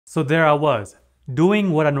So there I was,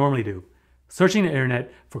 doing what I normally do, searching the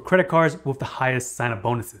internet for credit cards with the highest sign-up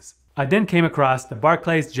bonuses. I then came across the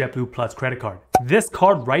Barclays JetBlue Plus credit card. This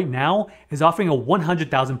card right now is offering a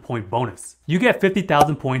 100,000 point bonus. You get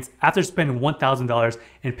 50,000 points after spending $1,000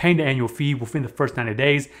 and paying the annual fee within the first 90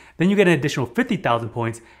 days. Then you get an additional 50,000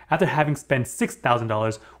 points after having spent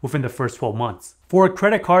 $6,000 within the first 12 months. For a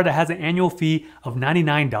credit card that has an annual fee of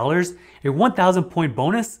 $99, a 1,000 point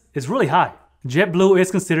bonus is really high. JetBlue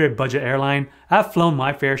is considered a budget airline. I've flown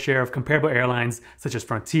my fair share of comparable airlines such as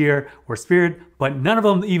Frontier or Spirit, but none of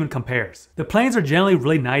them even compares. The planes are generally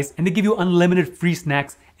really nice and they give you unlimited free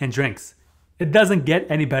snacks and drinks. It doesn't get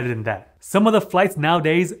any better than that. Some of the flights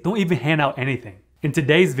nowadays don't even hand out anything. In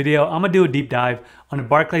today's video, I'm gonna do a deep dive on the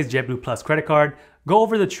Barclays JetBlue Plus credit card, go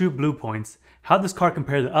over the Trueblue Points, how this card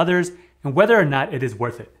compares to others, and whether or not it is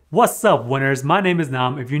worth it. What's up, winners? My name is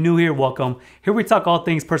Nam. If you're new here, welcome. Here we talk all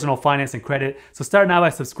things personal finance and credit, so start now by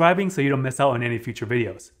subscribing so you don't miss out on any future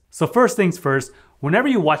videos. So first things first, whenever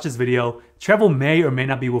you watch this video, travel may or may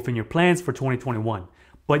not be within your plans for 2021,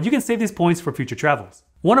 but you can save these points for future travels.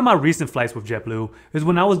 One of my recent flights with JetBlue is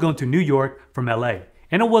when I was going to New York from LA,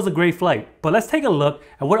 and it was a great flight, but let's take a look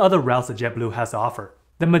at what other routes that JetBlue has to offer.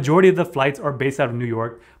 The majority of the flights are based out of New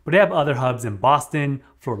York, but they have other hubs in Boston,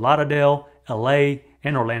 Fort Lauderdale, LA,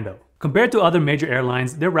 and Orlando. Compared to other major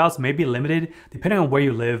airlines, their routes may be limited depending on where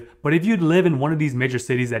you live, but if you live in one of these major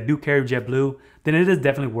cities that do carry JetBlue, then it is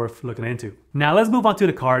definitely worth looking into. Now let's move on to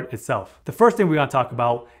the card itself. The first thing we're gonna talk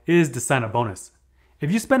about is the sign-up bonus.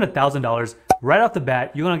 If you spend $1,000, right off the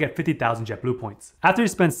bat, you're gonna get 50,000 JetBlue points. After you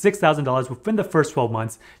spend $6,000 within the first 12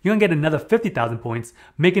 months, you're gonna get another 50,000 points,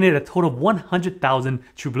 making it a total of 100,000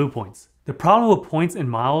 Trueblue points. The problem with points and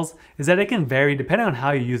miles is that it can vary depending on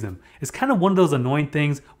how you use them. It's kind of one of those annoying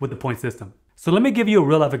things with the point system. So let me give you a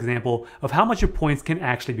real life example of how much your points can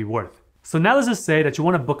actually be worth. So now let's just say that you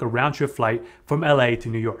want to book a round trip flight from LA to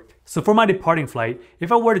New York. So for my departing flight,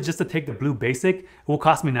 if I were to just to take the Blue Basic, it will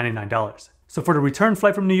cost me $99. So for the return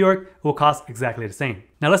flight from New York, it will cost exactly the same.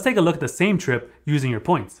 Now let's take a look at the same trip using your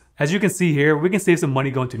points. As you can see here, we can save some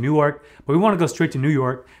money going to Newark, but we want to go straight to New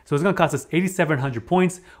York, so it's going to cost us 8,700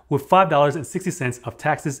 points with $5.60 of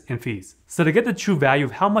taxes and fees. So to get the true value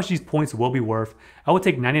of how much these points will be worth, I would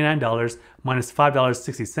take $99 minus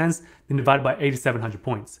 $5.60, then divide by 8,700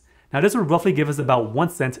 points. Now this would roughly give us about 1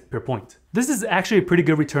 cent per point. This is actually a pretty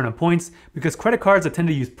good return on points because credit cards that tend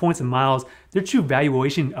to use points and miles, their true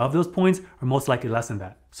valuation of those points are most likely less than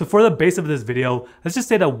that. So for the base of this video, let's just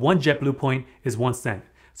say that one JetBlue point is 1 cent.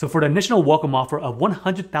 So for the initial welcome offer of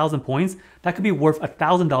 100,000 points, that could be worth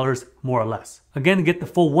 $1,000 more or less. Again, to get the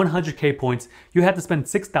full 100K points, you have to spend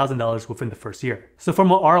 $6,000 within the first year. So from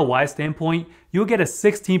an ROI standpoint, you'll get a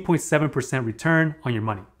 16.7% return on your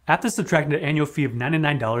money. After subtracting the annual fee of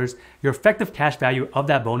 $99, your effective cash value of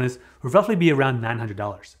that bonus will roughly be around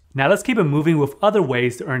 $900. Now let's keep it moving with other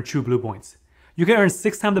ways to earn Trueblue points. You can earn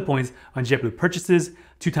 6 times the points on JetBlue purchases,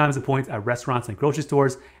 2 times the points at restaurants and grocery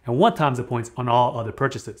stores, and 1 times the points on all other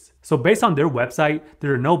purchases. So based on their website,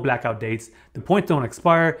 there are no blackout dates, the points don't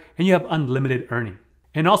expire, and you have unlimited earning.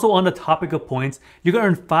 And also on the topic of points, you can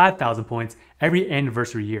earn 5,000 points every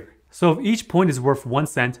anniversary year. So if each point is worth 1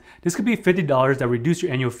 cent, this could be $50 that reduce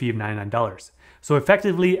your annual fee of $99. So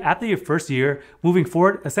effectively, after your first year, moving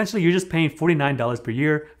forward, essentially you're just paying $49 per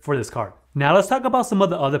year for this card. Now let's talk about some of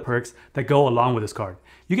the other perks that go along with this card.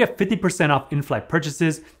 You get 50% off in-flight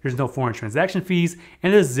purchases, there's no foreign transaction fees,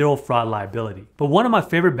 and there's zero fraud liability. But one of my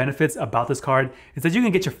favorite benefits about this card is that you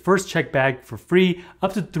can get your first check bag for free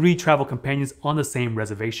up to 3 travel companions on the same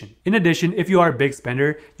reservation. In addition, if you are a big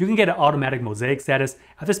spender, you can get an automatic mosaic status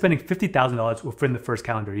after spending $50,000 within the first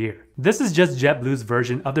calendar year. This is just JetBlue's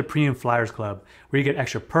version of the Premium Flyers Club, where you get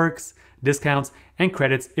extra perks, discounts, and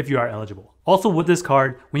credits if you are eligible. Also with this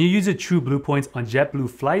card, when you use your Trueblue points on JetBlue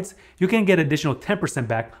flights, you can get additional 10%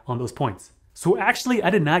 back on those points. So actually,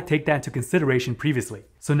 I did not take that into consideration previously.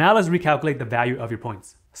 So now let's recalculate the value of your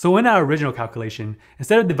points. So in our original calculation,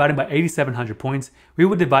 instead of dividing by 8,700 points, we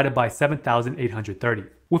would divide it by 7,830.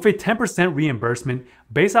 With a 10% reimbursement,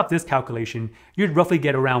 based off this calculation, you'd roughly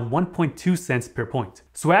get around 1.2 cents per point.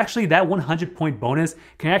 So actually that 100 point bonus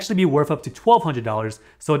can actually be worth up to $1,200,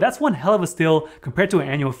 so that's one hell of a steal compared to an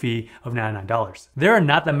annual fee of $99. There are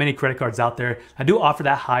not that many credit cards out there that do offer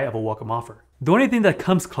that high of a welcome offer. The only thing that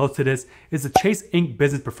comes close to this is the Chase Inc.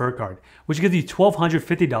 Business Preferred Card, which gives you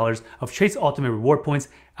 $1,250 of Chase Ultimate Reward points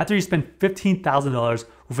after you spend $15,000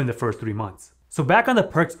 within the first 3 months. So back on the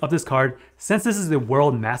perks of this card, since this is the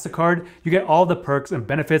World MasterCard, you get all the perks and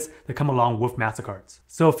benefits that come along with MasterCards.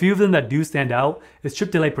 So a few of them that do stand out is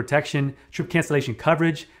trip delay protection, trip cancellation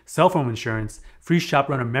coverage, cell phone insurance, free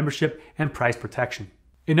ShopRunner membership, and price protection.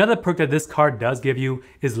 Another perk that this card does give you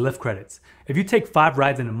is Lyft credits. If you take 5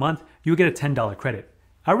 rides in a month, you will get a $10 credit.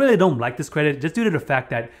 I really don't like this credit just due to the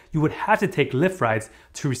fact that you would have to take Lyft rides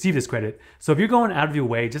to receive this credit. So if you're going out of your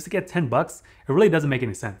way just to get 10 bucks, it really doesn't make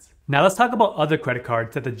any sense. Now let's talk about other credit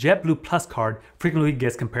cards that the JetBlue Plus card frequently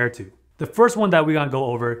gets compared to. The first one that we're gonna go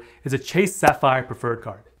over is a Chase Sapphire Preferred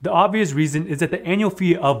card. The obvious reason is that the annual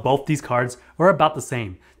fee of both these cards are about the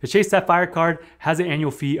same. The Chase Sapphire card has an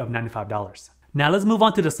annual fee of $95. Now let's move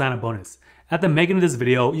on to the sign-up bonus. At the making of this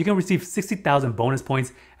video, you can receive 60,000 bonus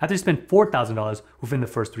points after you spend $4,000 within the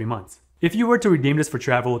first 3 months. If you were to redeem this for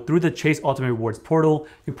travel through the Chase Ultimate Rewards portal,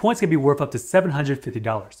 your points can be worth up to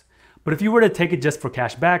 $750. But if you were to take it just for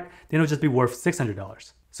cash back, then it would just be worth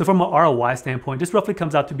 $600. So from an ROI standpoint, this roughly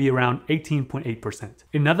comes out to be around 18.8%.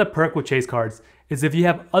 Another perk with Chase cards is if you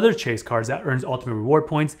have other Chase cards that earns Ultimate Reward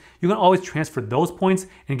points, you can always transfer those points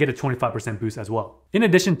and get a 25% boost as well. In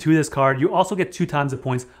addition to this card, you also get 2 times the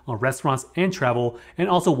points on restaurants and travel, and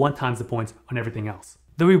also 1 times the points on everything else.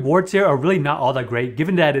 The rewards here are really not all that great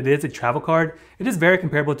given that it is a travel card. It is very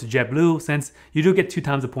comparable to JetBlue since you do get 2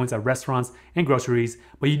 times the points at restaurants and groceries,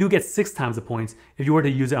 but you do get 6 times the points if you were to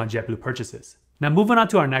use it on JetBlue purchases. Now moving on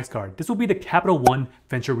to our next card, this will be the Capital One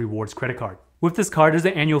Venture Rewards credit card. With this card, there's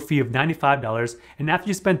an annual fee of $95, and after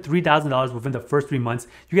you spend $3,000 within the first 3 months,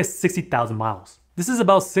 you get 60,000 miles. This is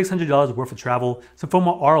about $600 worth of travel, so from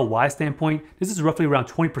an ROI standpoint, this is roughly around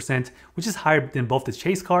 20%, which is higher than both the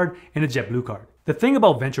Chase card and the JetBlue card. The thing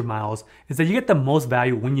about Venture Miles is that you get the most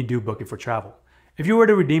value when you do book it for travel. If you were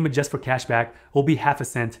to redeem it just for cashback, it will be half a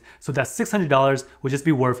cent, so that $600 would just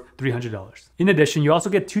be worth $300. In addition, you also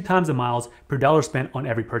get 2 times the miles per dollar spent on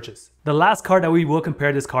every purchase. The last card that we will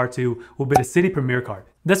compare this card to will be the City Premier card.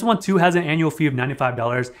 This one too has an annual fee of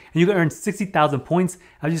 $95, and you can earn 60,000 points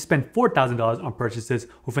as you spend $4,000 on purchases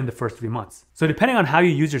within the first 3 months. So depending on how you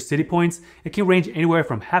use your City points, it can range anywhere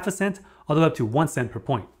from half a cent all the way up to 1 cent per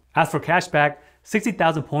point. As for cashback,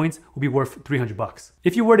 60,000 points will be worth $300.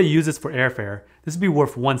 If you were to use this for airfare, this would be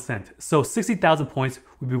worth 1 cent. So 60,000 points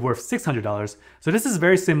would be worth $600. So this is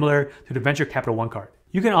very similar to the Venture Capital One card.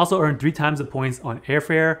 You can also earn 3 times the points on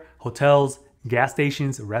airfare, hotels, gas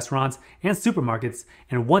stations, restaurants, and supermarkets,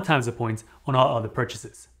 and 1 times the points on all other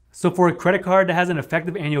purchases. So for a credit card that has an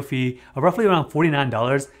effective annual fee of roughly around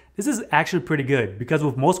 $49, this is actually pretty good because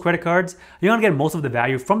with most credit cards, you're gonna get most of the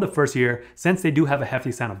value from the first year since they do have a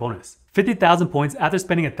hefty sign-up bonus. 50,000 points after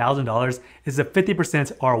spending $1,000 is a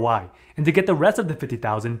 50% ROI, and to get the rest of the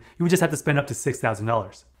 50,000, you would just have to spend up to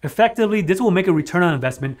 $6,000. Effectively, this will make a return on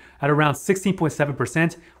investment at around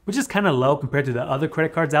 16.7%, which is kind of low compared to the other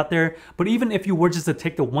credit cards out there, but even if you were just to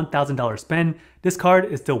take the $1,000 spend, this card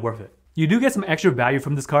is still worth it. You do get some extra value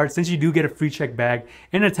from this card since you do get a free check bag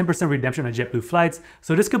and a 10% redemption on JetBlue flights,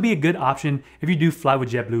 so this could be a good option if you do fly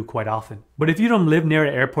with JetBlue quite often. But if you don't live near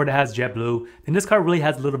an airport that has JetBlue, then this card really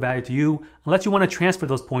has little value to you unless you want to transfer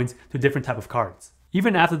those points to a different type of cards.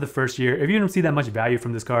 Even after the first year, if you don't see that much value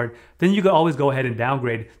from this card, then you can always go ahead and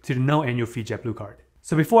downgrade to the no annual fee JetBlue card.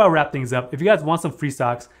 So before I wrap things up, if you guys want some free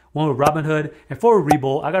stocks, one with Robinhood and 4 with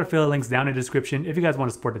Rebull, I got affiliate links down in the description if you guys want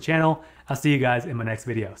to support the channel. I'll see you guys in my next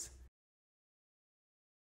videos.